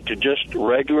 but to just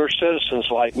regular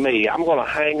citizens like me. I'm going to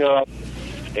hang up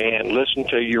and listen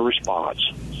to your response.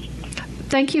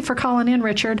 Thank you for calling in,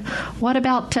 Richard. What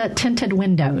about tinted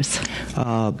windows?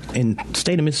 In the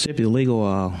state of Mississippi, the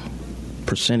legal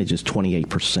percentage is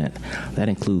 28%. That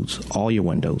includes all your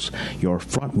windows. Your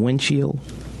front windshield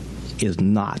is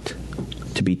not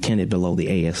to be tinted below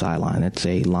the ASI line. That's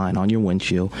a line on your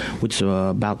windshield, which is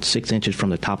about 6 inches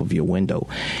from the top of your window.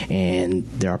 And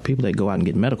there are people that go out and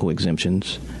get medical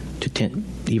exemptions to tint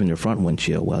even their front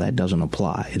windshield. Well, that doesn't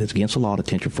apply. It is against the law to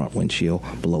tint your front windshield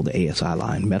below the ASI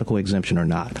line, medical exemption or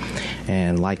not.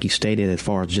 And like you stated, as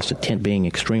far as just a tint being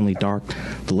extremely dark,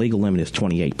 the legal limit is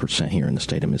 28% here in the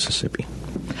state of Mississippi.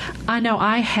 I know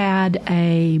I had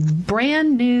a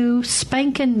brand new,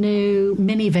 spanking new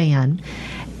minivan,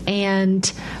 and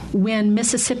when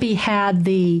Mississippi had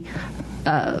the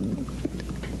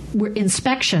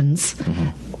inspections,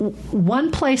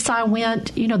 one place I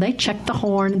went, they checked the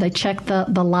horn, they checked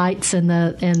the lights and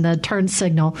the turn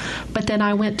signal. But then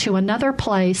I went to another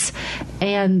place,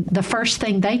 and the first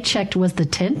thing they checked was the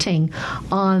tinting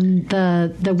on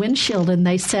the windshield, and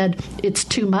they said it's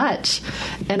too much.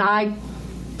 And I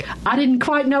didn't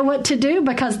quite know what to do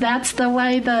because that's the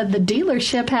way the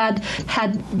dealership had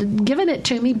given it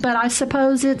to me. But I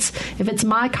suppose if it's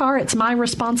my car, it's my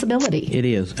responsibility. It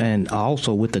is. And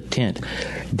also with the tint,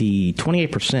 the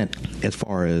 28% as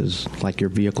far as like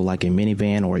your vehicle, like a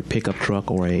minivan or a pickup truck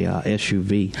or a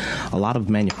SUV, a lot of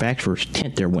manufacturers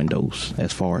tint their windows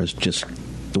as far as just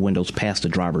the windows past the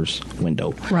driver's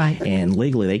window. Right. And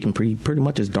legally, they can pretty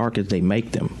much as dark as they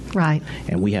make them. Right.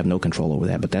 And we have no control over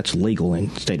that, but that's legal in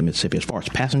the state of Mississippi. As far as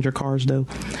passenger cars, though,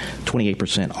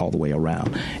 28% all the way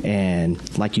around.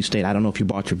 And like you stated, I don't know if you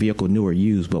bought your vehicle new or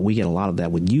used, but we get a lot of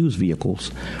that with used vehicles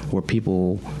where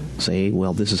people say,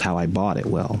 well, this is how I bought it.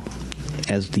 Well,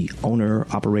 as the owner,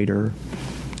 operator,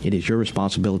 it is your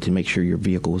responsibility to make sure your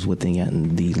vehicle is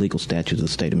within the legal statutes of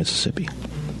the state of Mississippi.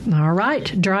 All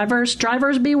right. Drivers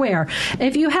beware.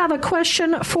 If you have a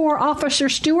question for Officer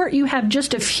Stewart, you have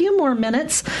just a few more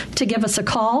minutes to give us a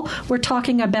call. We're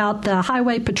talking about the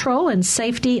highway patrol and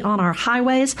safety on our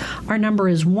highways. Our number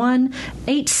is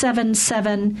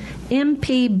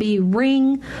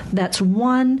 1-877-MPB-RING. That's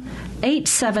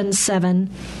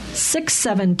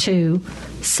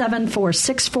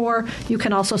 1-877-672-7464. You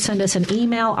can also send us an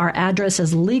email. Our address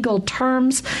is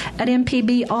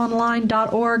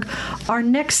legalterms@mpbonline.org. Our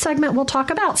next segment, we'll talk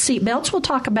about seatbelts. We'll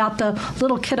talk about the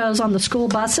little kiddos on the school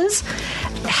buses.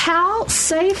 How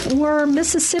safe were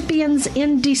Mississippians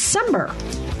in December?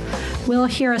 We'll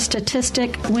hear a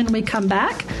statistic when we come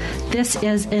back. This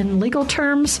is In Legal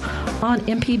Terms on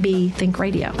MPB Think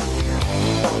Radio.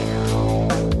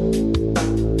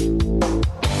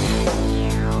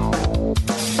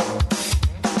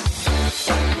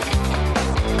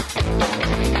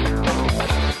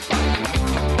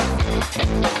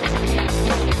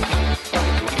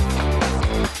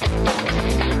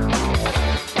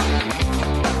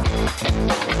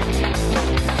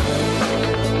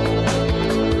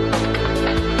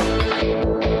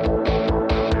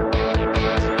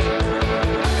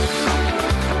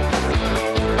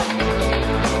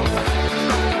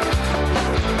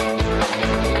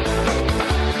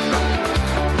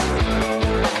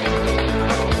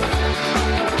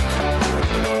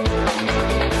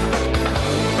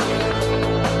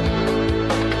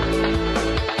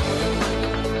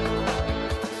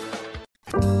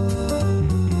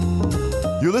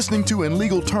 You're listening to In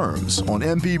Legal Terms on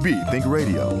MPB Think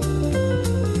Radio.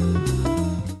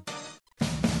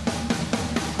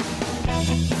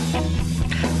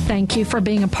 Thank you for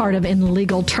being a part of In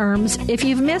Legal Terms. If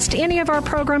you've missed any of our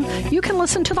program, you can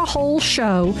listen to the whole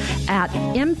show at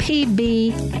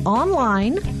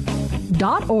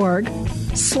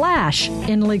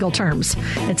mpbonline.org/In Legal Terms.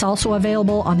 It's also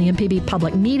available on the MPB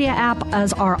Public Media app,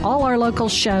 as are all our local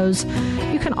shows.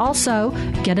 You can also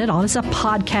get it on as a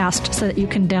podcast so that you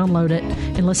can download it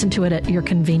and listen to it at your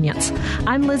convenience.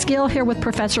 I'm Liz Gill here with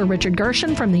Professor Richard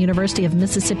Gershon from the University of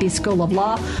Mississippi School of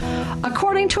Law.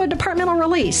 According to a departmental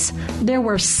release, there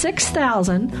were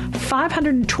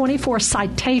 6,524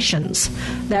 citations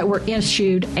that were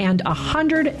issued and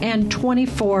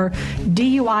 124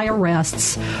 DUI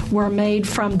arrests were made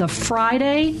from the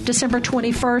Friday, December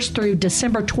 21st through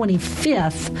December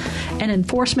 25th, an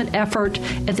enforcement effort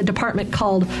at the department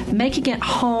called Making It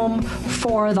Home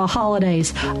for the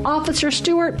Holidays. Officer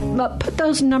Stewart, put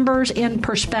those numbers in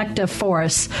perspective for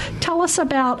us. Tell us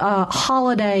about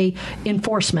holiday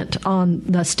enforcement on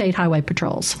the state highway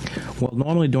patrols. Well,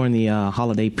 normally during the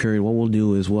holiday period, what we'll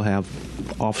do is we'll have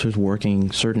officers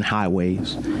working certain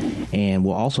highways, and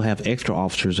we'll also have extra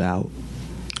officers out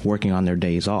working on their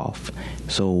days off,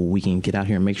 so we can get out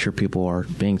here and make sure people are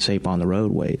being safe on the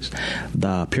roadways.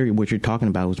 The period what you're talking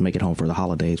about was Make It Home for the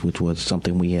Holidays, which was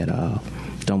something we had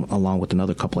done along with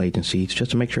another couple agencies just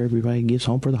to make sure everybody gets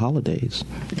home for the holidays.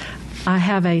 I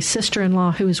have a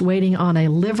sister-in-law who is waiting on a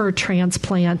liver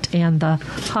transplant, and the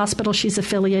hospital she's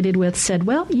affiliated with said,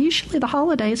 well, usually the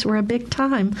holidays were a big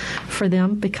time for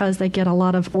them because they get a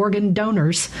lot of organ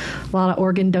donors, a lot of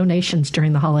organ donations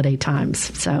during the holiday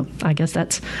times. So I guess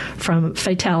that's from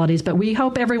fatalities, but we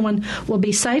hope everyone will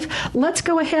be safe. Let's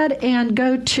go ahead and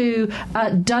go to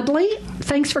Dudley.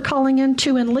 Thanks for calling in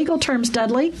to In Legal Terms,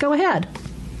 Dudley. Go ahead.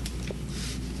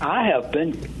 I have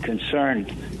been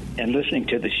concerned in listening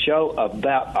to the show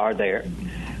about are there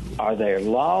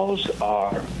laws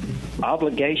or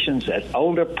obligations that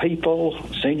older people,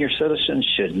 senior citizens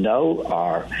should know,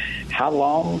 or how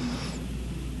long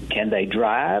can they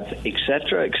drive, et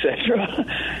cetera, et cetera?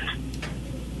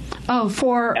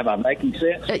 Am I making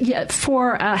sense? Yeah,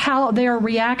 for how their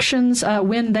reactions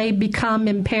when they become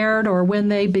impaired or when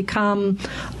they become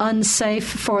unsafe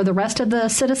for the rest of the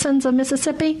citizens of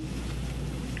Mississippi?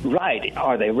 Right.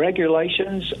 Are they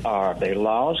regulations? Are they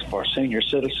laws for senior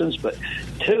citizens? But,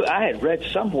 two, I had read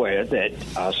somewhere that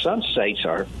some states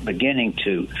are beginning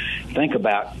to think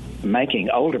about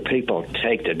making older people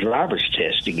take the driver's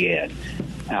test again.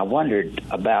 I wondered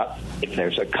about if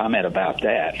there's a comment about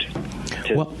that.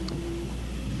 Well,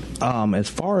 as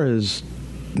far as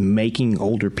making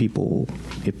older people,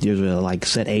 if there's a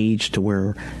set age to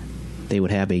where they would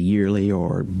have a yearly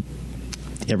or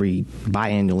every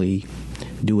biannually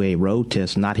do a road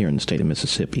test not here in the state of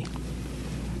Mississippi.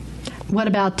 What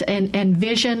about and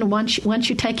vision? Once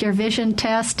you take your vision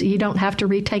test, you don't have to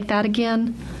retake that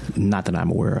again? Not that I'm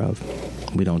aware of.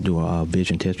 We don't do a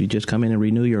vision test. You just come in and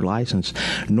renew your license.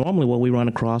 Normally what we run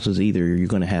across is either you're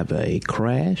going to have a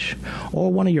crash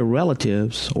or one of your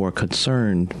relatives or a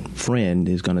concerned friend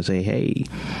is going to say, hey,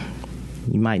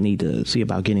 you might need to see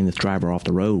about getting this driver off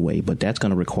the roadway, but that's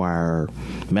going to require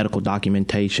medical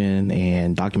documentation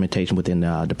and documentation within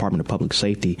the Department of Public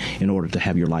Safety in order to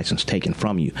have your license taken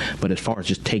from you. But as far as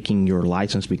just taking your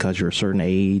license because you're a certain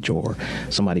age or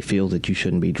somebody feels that you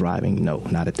shouldn't be driving, no,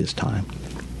 not at this time.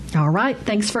 All right.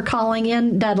 Thanks for calling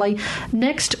in, Dudley.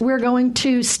 Next, we're going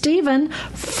to Stephen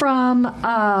from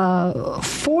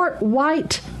Fort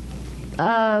White,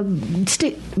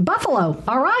 Buffalo.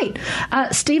 All right.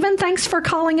 Stephen, thanks for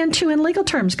calling into In Legal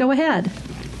Terms. Go ahead.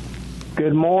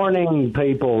 Good morning,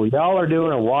 people. Y'all are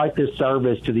doing a wide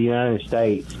disservice to the United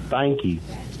States. Thank you.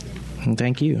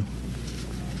 Thank you.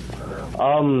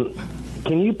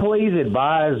 Can you please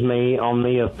advise me on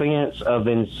the offense of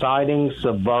inciting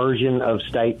subversion of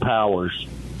state powers?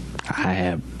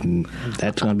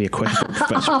 That's going to be a question for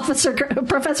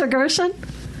Professor Gerson?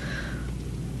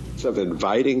 Of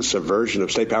inviting subversion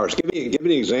of state powers. Give me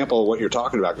an example of what you're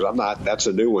talking about, because that's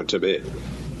a new one to me.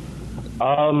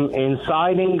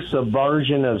 Inciting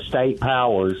subversion of state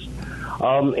powers.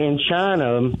 In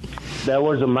China, there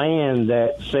was a man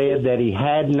that said that he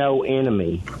had no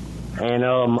enemy. And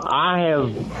I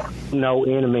have no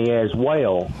enemy as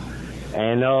well.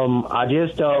 And I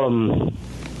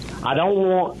don't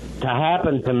want to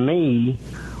happen to me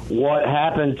what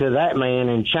happened to that man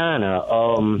in China.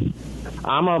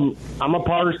 I'm a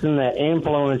person that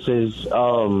influences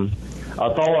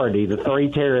authority, the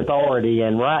three-tier authority,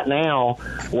 and right now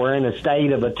we're in a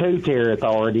state of a two-tier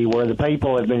authority where the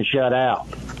people have been shut out.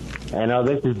 And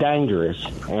this is dangerous.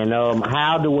 And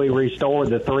how do we restore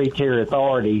the three-tier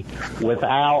authority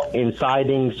without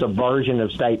inciting subversion of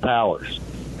state powers?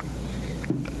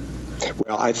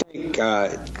 Well, I think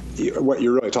what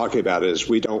you're really talking about is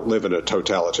we don't live in a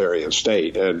totalitarian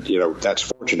state. And, that's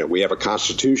fortunate. We have a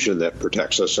constitution that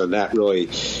protects us, and that really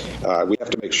we have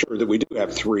to make sure that we do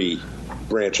have three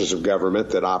branches of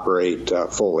government that operate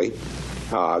fully.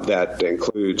 That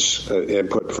includes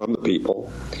input from the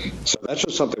people. So that's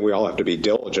just something we all have to be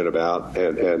diligent about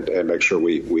and make sure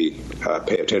we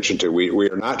pay attention to. We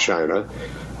are not China.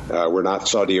 We're not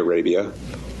Saudi Arabia.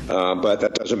 But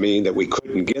that doesn't mean that we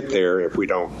couldn't get there if we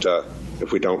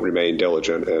don't remain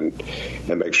diligent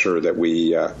and make sure that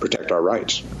we protect our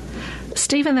rights.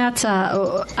 Stephen, that's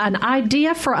an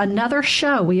idea for another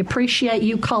show. We appreciate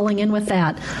you calling in with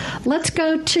that. Let's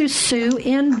go to Sue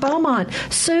in Beaumont.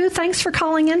 Sue, thanks for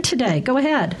calling in today. Go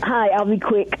ahead. Hi, I'll be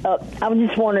quick. I was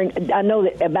just wondering, I know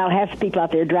that about half the people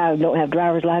out there driving don't have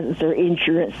driver's license or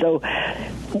insurance, so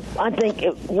I think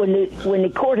when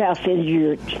the courthouse sends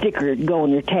your sticker to go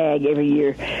on your tag every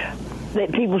year,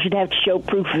 that people should have to show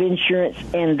proof of insurance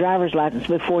and a driver's license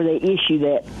before they issue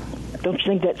that. Don't you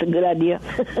think that's a good idea?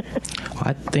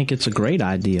 I think it's a great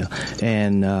idea.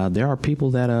 And there are people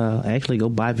that actually go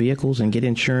buy vehicles and get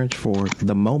insurance for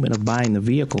the moment of buying the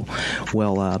vehicle.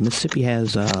 Well, Mississippi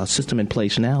has a system in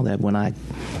place now that when I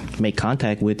make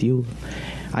contact with you,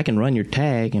 I can run your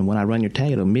tag, and when I run your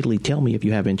tag, it'll immediately tell me if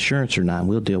you have insurance or not, and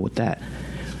we'll deal with that.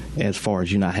 As far as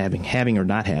you not having or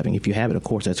not having. If you have it, of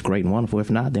course, that's great and wonderful. If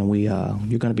not, then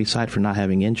you're going to be cited for not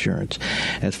having insurance.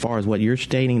 As far as what you're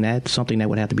stating, that's something that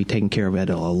would have to be taken care of at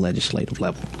a legislative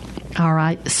level. All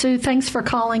right. Sue, thanks for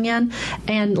calling in.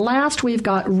 And last, we've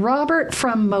got Robert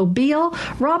from Mobile.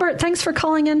 Robert, thanks for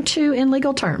calling in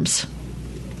Legal Terms.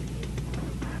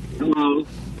 Hello.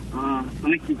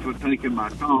 Thank you for taking my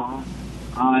call.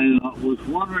 I was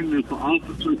wondering if the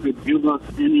officer could give us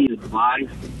any advice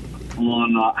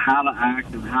on how to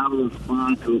act and how to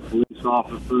respond to a police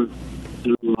officer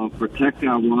to protect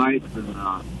our rights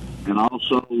and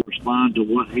also respond to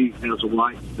what he has a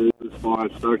right to do as far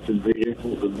as searching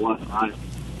vehicles and whatnot,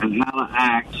 and how to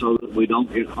act so that we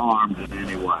don't get harmed in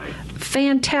any way.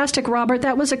 Fantastic, Robert.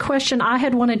 That was a question I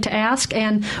had wanted to ask,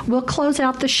 and we'll close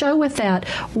out the show with that.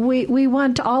 We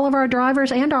want all of our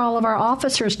drivers and all of our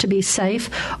officers to be safe.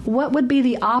 What would be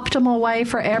the optimal way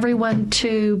for everyone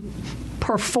to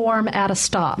perform at a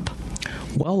stop?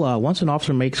 Well, once an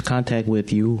officer makes contact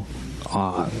with you,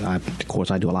 of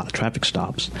course, I do a lot of traffic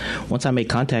stops. Once I make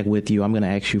contact with you, I'm going to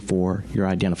ask you for your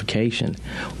identification.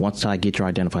 Once I get your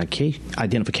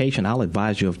identification, I'll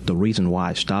advise you of the reason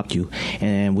why I stopped you,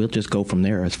 and we'll just go from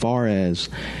there. As far as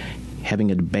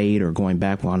having a debate or going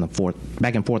back and forth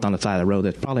on the side of the road.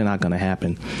 That's probably not going to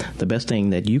happen. The best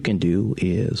thing that you can do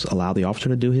is allow the officer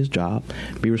to do his job,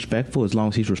 be respectful as long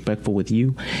as he's respectful with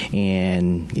you.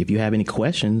 And if you have any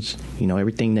questions,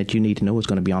 everything that you need to know is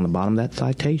going to be on the bottom of that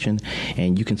citation,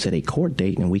 and you can set a court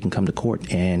date and we can come to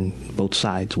court and both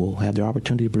sides will have their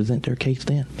opportunity to present their case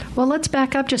then. Well, let's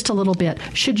back up just a little bit.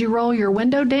 Should you roll your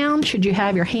window down? Should you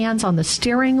have your hands on the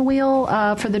steering wheel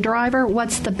for the driver?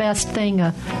 What's the best thing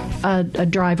a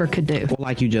driver could do? Well,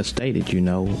 like you just stated,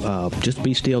 just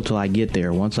be still till I get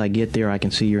there. Once I get there, I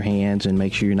can see your hands and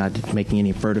make sure you're not making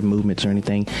any furtive movements or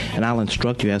anything, and I'll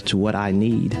instruct you as to what I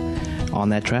need on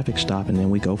that traffic stop, and then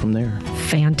we go from there.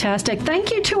 Fantastic.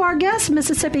 Thank you to our guest,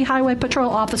 Mississippi Highway Patrol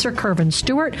Officer Kervin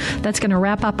Stewart. That's going to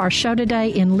wrap up our show today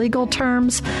in legal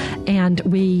terms, and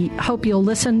we hope you'll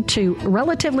listen to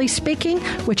Relatively Speaking,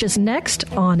 which is next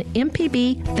on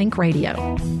MPB Think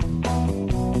Radio.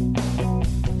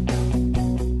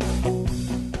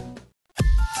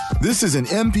 This is an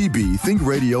MPB Think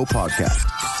Radio podcast.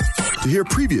 To hear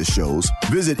previous shows,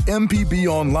 visit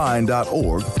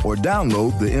mpbonline.org or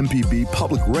download the MPB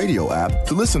Public Radio app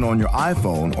to listen on your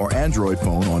iPhone or Android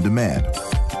phone on demand.